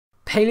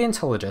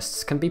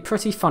Paleontologists can be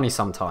pretty funny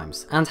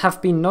sometimes, and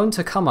have been known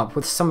to come up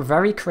with some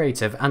very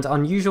creative and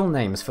unusual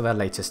names for their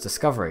latest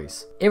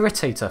discoveries.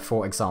 Irritator,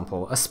 for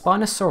example, a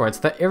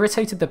Spinosaurid that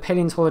irritated the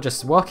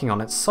paleontologists working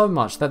on it so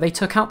much that they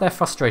took out their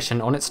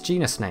frustration on its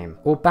genus name,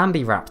 or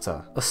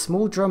Bambiraptor, a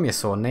small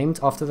dromaeosaur named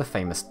after the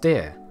famous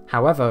deer.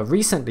 However,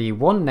 recently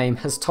one name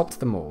has topped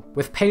them all,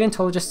 with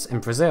paleontologists in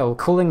Brazil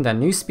calling their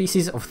new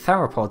species of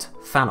theropod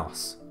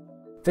Thanos.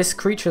 This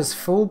creature's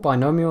full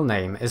binomial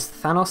name is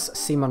Thanos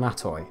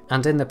simonatoi,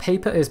 and in the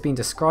paper it has been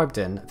described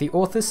in, the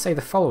authors say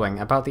the following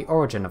about the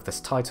origin of this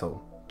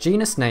title.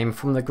 Genus name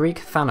from the Greek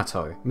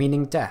thanato,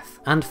 meaning death,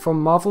 and from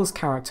Marvel's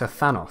character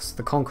Thanos,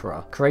 the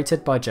Conqueror,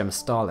 created by Jim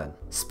Starlin.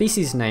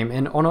 Species name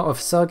in honour of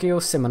Sergio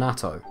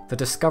Simonato, the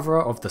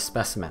discoverer of the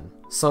specimen.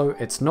 So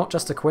it's not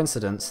just a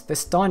coincidence,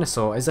 this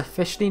dinosaur is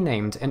officially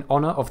named in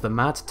honour of the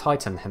Mad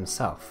Titan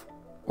himself.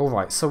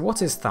 Alright, so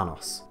what is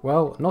Thanos?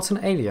 Well, not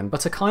an alien,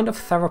 but a kind of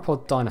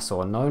theropod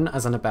dinosaur known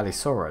as an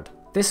abelisaurid.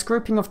 This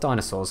grouping of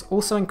dinosaurs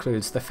also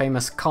includes the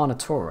famous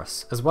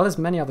Carnotaurus, as well as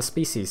many other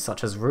species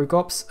such as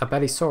Rugops,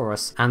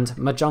 Abelisaurus, and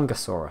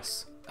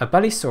Majungasaurus.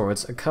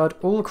 Abelisaurids occurred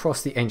all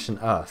across the ancient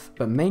Earth,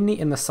 but mainly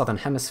in the southern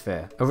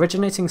hemisphere,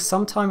 originating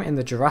sometime in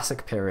the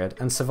Jurassic period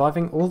and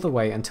surviving all the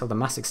way until the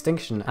mass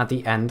extinction at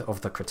the end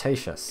of the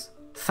Cretaceous.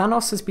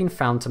 Thanos has been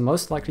found to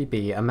most likely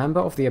be a member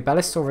of the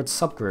abelisaurid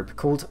subgroup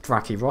called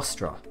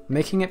Brachyrostra,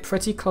 making it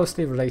pretty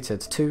closely related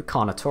to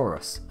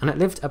Carnotaurus, and it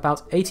lived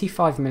about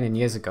 85 million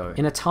years ago,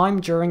 in a time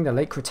during the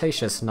late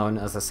Cretaceous known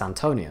as the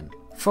Santonian.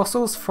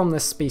 Fossils from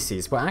this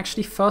species were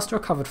actually first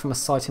recovered from a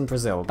site in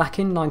Brazil back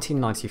in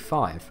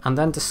 1995, and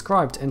then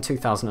described in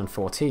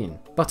 2014,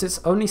 but it's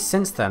only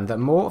since then that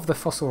more of the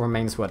fossil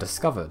remains were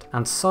discovered,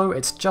 and so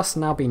it's just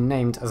now been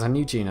named as a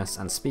new genus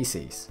and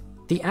species.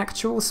 The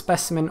actual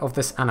specimen of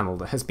this animal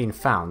that has been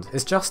found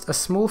is just a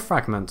small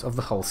fragment of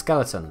the whole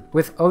skeleton,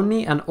 with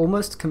only an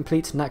almost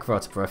complete neck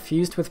vertebra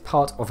fused with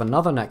part of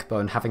another neck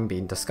bone having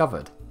been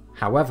discovered.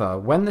 However,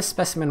 when the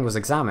specimen was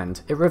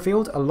examined, it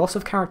revealed a lot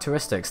of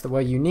characteristics that were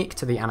unique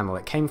to the animal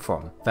it came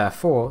from.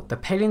 Therefore, the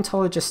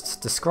paleontologists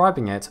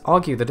describing it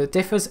argue that it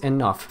differs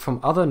enough from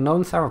other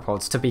known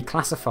theropods to be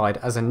classified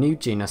as a new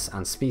genus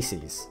and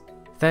species.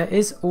 There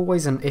is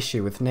always an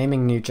issue with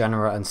naming new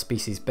genera and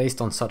species based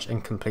on such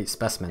incomplete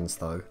specimens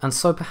though, and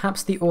so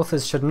perhaps the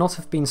authors should not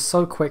have been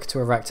so quick to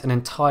erect an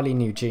entirely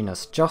new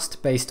genus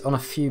just based on a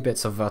few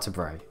bits of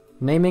vertebrae.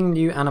 Naming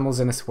new animals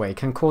in this way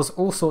can cause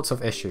all sorts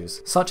of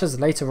issues, such as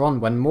later on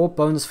when more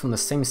bones from the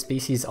same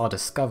species are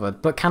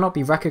discovered but cannot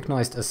be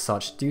recognised as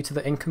such due to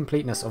the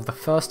incompleteness of the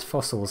first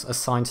fossils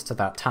assigned to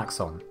that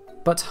taxon.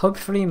 But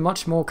hopefully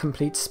much more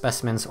complete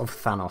specimens of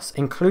Thanos,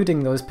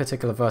 including those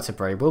particular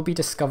vertebrae, will be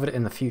discovered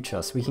in the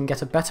future so we can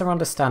get a better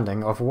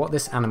understanding of what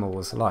this animal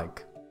was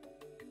like.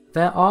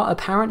 There are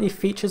apparently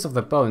features of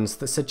the bones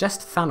that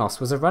suggest Thanos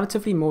was a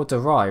relatively more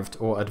derived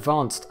or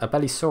advanced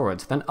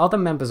abelisaurid than other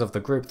members of the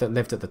group that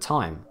lived at the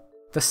time.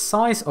 The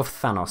size of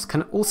Thanos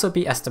can also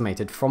be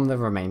estimated from the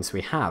remains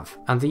we have,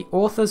 and the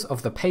authors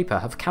of the paper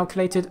have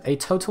calculated a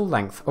total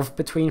length of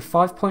between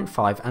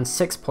 5.5 and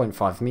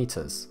 6.5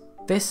 meters.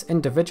 This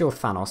individual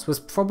Thanos was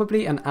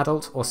probably an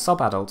adult or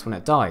sub-adult when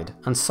it died,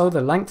 and so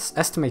the lengths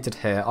estimated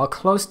here are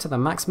close to the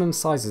maximum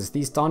sizes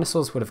these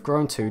dinosaurs would have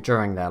grown to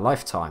during their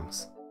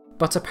lifetimes.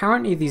 But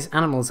apparently these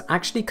animals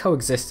actually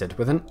coexisted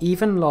with an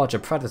even larger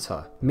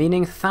predator,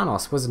 meaning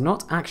Thanos was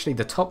not actually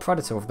the top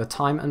predator of the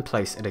time and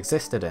place it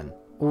existed in.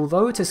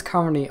 Although it is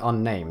currently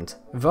unnamed,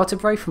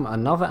 vertebrae from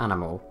another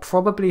animal,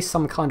 probably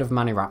some kind of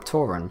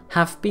Maniraptoran,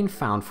 have been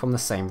found from the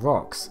same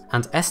rocks,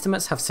 and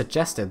estimates have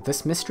suggested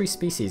this mystery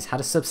species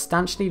had a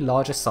substantially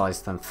larger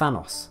size than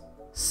Thanos.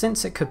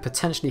 Since it could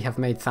potentially have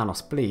made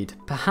Thanos bleed,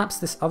 perhaps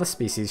this other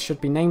species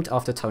should be named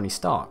after Tony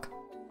Stark.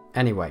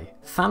 Anyway,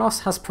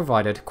 Thanos has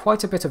provided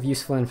quite a bit of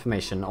useful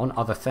information on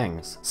other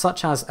things,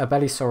 such as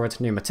abelisaurid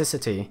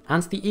pneumaticity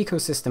and the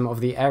ecosystem of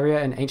the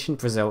area in ancient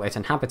Brazil it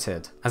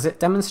inhabited, as it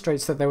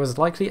demonstrates that there was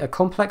likely a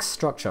complex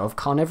structure of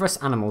carnivorous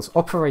animals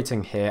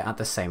operating here at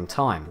the same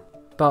time.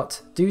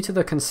 But, due to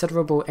the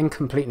considerable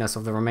incompleteness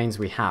of the remains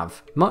we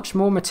have, much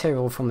more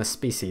material from this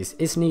species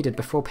is needed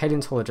before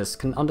paleontologists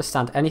can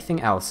understand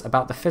anything else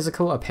about the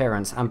physical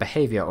appearance and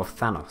behaviour of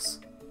Thanos.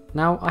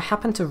 Now, I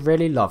happen to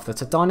really love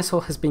that a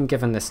dinosaur has been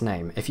given this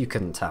name, if you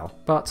couldn't tell,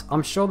 but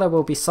I'm sure there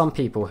will be some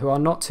people who are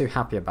not too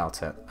happy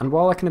about it, and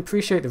while I can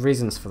appreciate the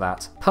reasons for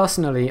that,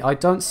 personally I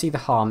don't see the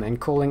harm in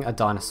calling a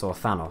dinosaur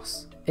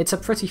Thanos. It's a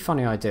pretty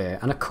funny idea,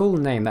 and a cool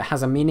name that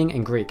has a meaning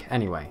in Greek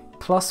anyway.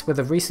 Plus, with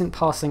the recent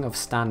passing of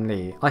Stan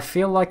Lee, I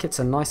feel like it's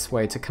a nice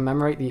way to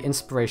commemorate the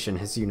inspiration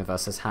his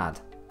universe has had.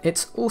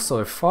 It's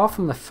also far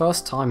from the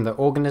first time that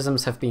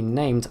organisms have been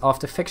named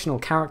after fictional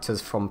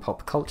characters from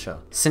pop culture,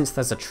 since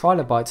there's a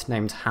trilobite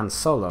named Han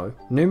Solo,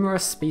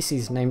 numerous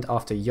species named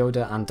after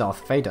Yoda and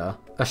Darth Vader,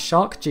 a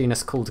shark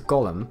genus called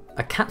Gollum,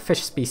 a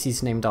catfish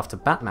species named after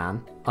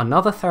Batman,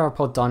 another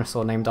theropod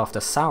dinosaur named after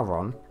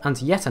Sauron, and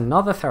yet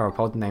another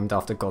theropod named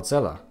after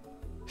Godzilla.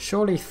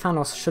 Surely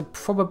Thanos should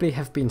probably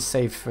have been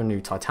saved for a new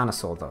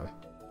Titanosaur though.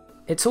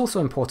 It's also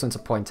important to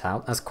point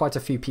out, as quite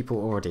a few people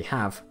already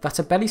have, that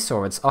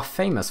abelisaurids are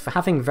famous for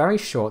having very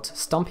short,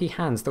 stumpy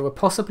hands that were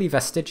possibly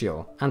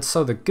vestigial, and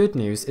so the good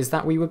news is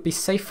that we would be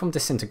safe from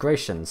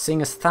disintegration, seeing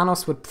as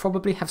Thanos would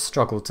probably have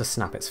struggled to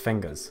snap its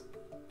fingers.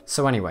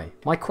 So anyway,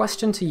 my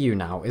question to you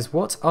now is,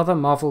 what other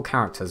Marvel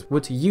characters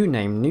would you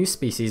name new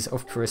species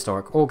of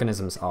prehistoric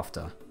organisms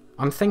after?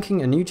 I'm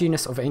thinking a new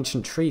genus of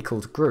ancient tree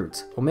called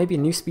Groot, or maybe a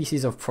new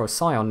species of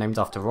Procyon named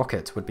after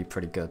Rocket would be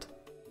pretty good.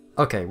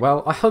 Okay,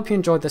 well, I hope you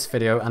enjoyed this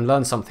video and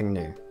learned something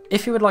new.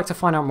 If you would like to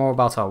find out more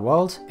about our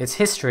world, its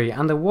history,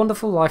 and the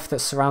wonderful life that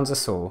surrounds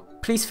us all,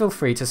 please feel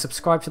free to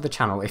subscribe to the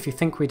channel if you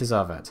think we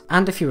deserve it,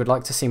 and if you would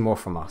like to see more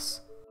from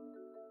us.